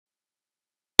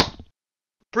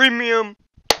Premium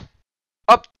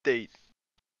update.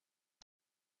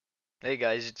 Hey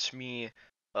guys, it's me,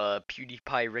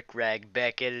 PewDiePie Rick Rag,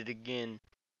 back at it again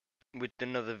with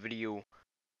another video.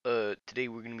 Today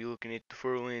we're gonna be looking at the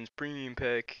Furlands Premium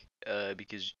Pack,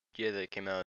 because yeah, that came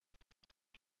out.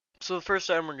 So the first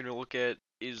item we're gonna look at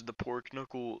is the pork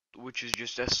knuckle, which is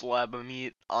just a slab of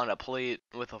meat on a plate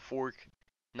with a fork.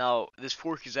 Now, this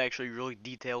fork is actually really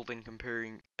detailed in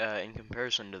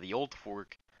comparison to the old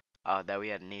fork, that we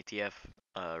had in ATF,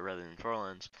 rather than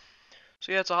Furlands.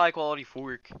 So yeah, it's a high quality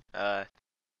fork.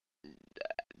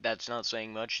 That's not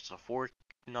saying much. It's a fork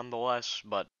nonetheless,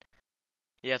 but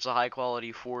yeah, it's a high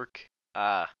quality fork.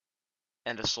 And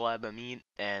a slab of meat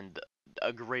and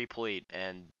a gray plate,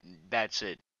 and that's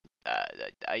it. Uh,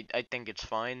 I think it's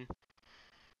fine.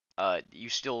 You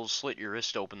still slit your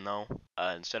wrist open though,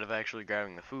 instead of actually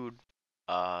grabbing the food.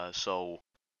 So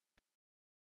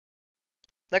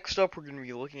next up, we're gonna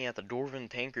be looking at the Dwarven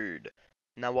Tankard.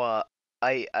 Now,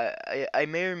 I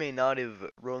may or may not have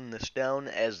written this down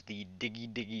as the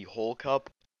Diggy Diggy Hole Cup.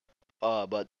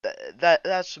 But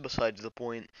that's besides the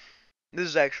point. This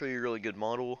is actually a really good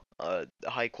model.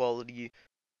 High quality.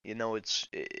 You know, it's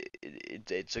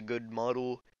a good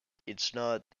model. It's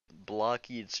not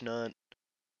blocky. It's not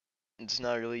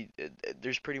really.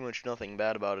 There's pretty much nothing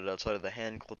bad about it outside of the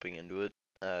hand clipping into it.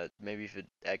 Maybe if it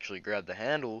actually grabbed the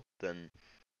handle, then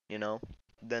you know,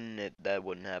 that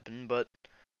wouldn't happen. But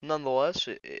nonetheless,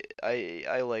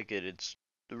 I like it. It's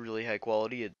really high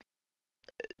quality.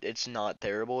 It's not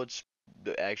terrible. It's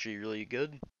actually really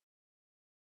good.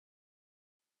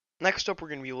 Next up, we're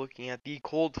going to be looking at the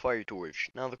Cold Fire Torch.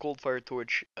 Now, the Cold Fire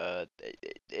Torch,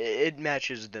 it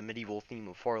matches the medieval theme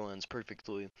of Farlands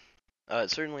perfectly. It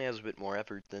certainly has a bit more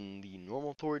effort than the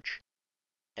normal torch,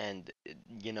 and,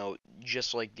 you know,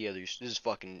 just like the others, this is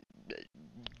fucking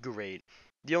great.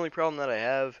 The only problem that I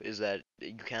have is that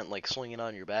you can't, like, sling it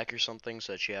on your back or something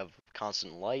so that you have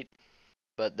constant light,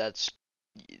 but that's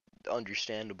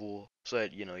understandable so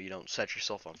that, you know, you don't set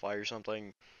yourself on fire or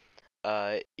something.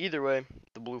 Either way,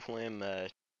 the blue flame,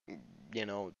 you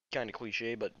know, kind of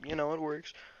cliche, but you know, it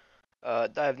works. I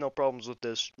have no problems with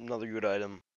this. Another good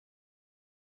item.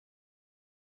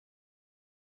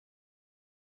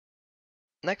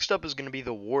 Next up is going to be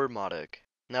the Warmatic.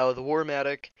 Now, the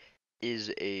Warmatic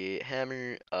is a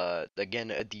hammer,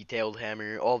 again, a detailed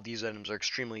hammer. All of these items are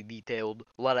extremely detailed.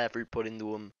 A lot of effort put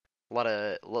into them. A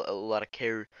lot of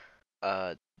care.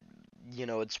 Uh, you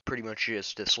know, it's pretty much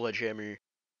just a sledgehammer.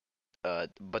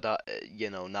 But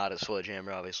you know, not a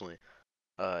sledgehammer, obviously.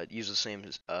 Use the same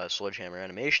sledgehammer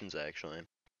animations actually.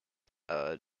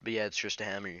 But yeah, it's just a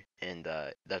hammer, and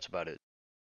that's about it.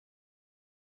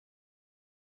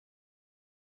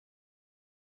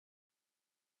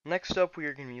 Next up, we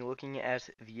are going to be looking at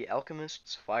the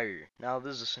Alchemist's Fire. Now,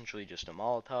 this is essentially just a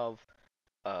Molotov.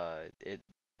 It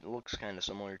looks kind of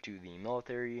similar to the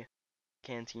military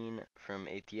canteen from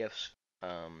ATF's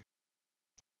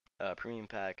premium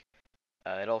pack.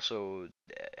 It also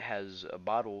has a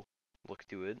bottle look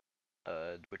to it,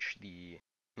 which the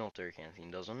military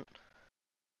canteen doesn't.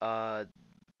 Uh,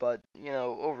 but you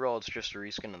know, overall, it's just a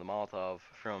reskin of the Molotov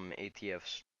from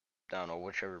ATF's. I don't know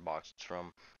whichever box it's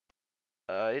from.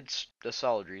 It's a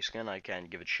solid reskin. I can't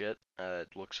give it shit.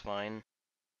 It looks fine.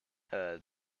 Uh,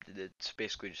 it's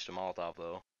basically just a Molotov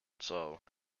though, so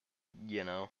you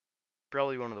know,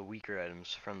 probably one of the weaker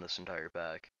items from this entire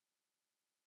pack.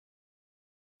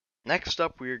 Next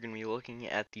up, we are going to be looking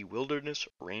at the Wilderness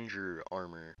Ranger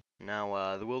armor.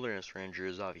 Now, the Wilderness Ranger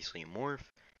is obviously a morph,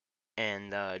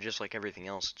 and just like everything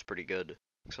else, it's pretty good,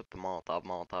 except the Molotov.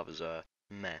 Molotov is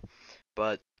meh.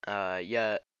 But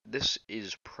yeah, this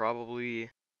is probably,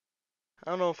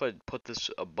 I don't know if I'd put this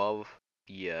above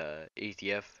the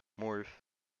ATF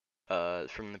morph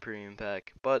from the premium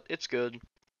pack, but it's good.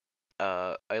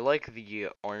 I like the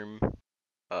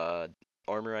uh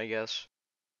armor, I guess.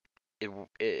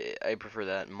 I prefer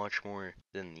that much more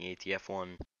than the ATF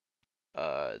one.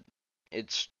 Uh,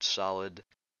 it's solid.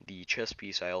 The chest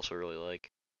piece I also really like.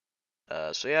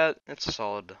 So yeah, it's a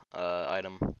solid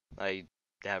item. I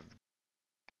have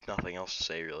nothing else to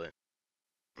say really.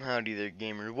 Howdy there,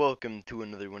 gamer. Welcome to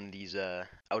another one of these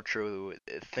outro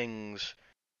things.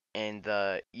 And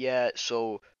yeah,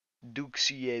 so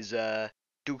Dukesy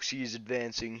is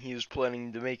advancing. He was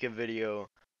planning to make a video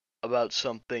about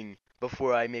something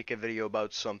before I make a video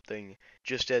about something,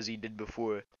 just as he did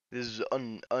before. This is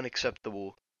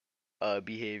unacceptable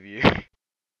behavior.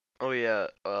 Oh yeah,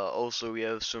 also we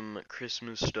have some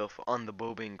Christmas stuff on the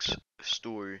Bobinks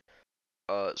store.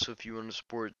 So if you want to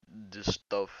support this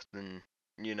stuff, then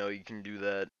you know you can do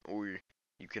that, or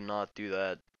you cannot do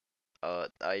that.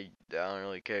 I don't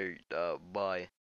really care. Bye.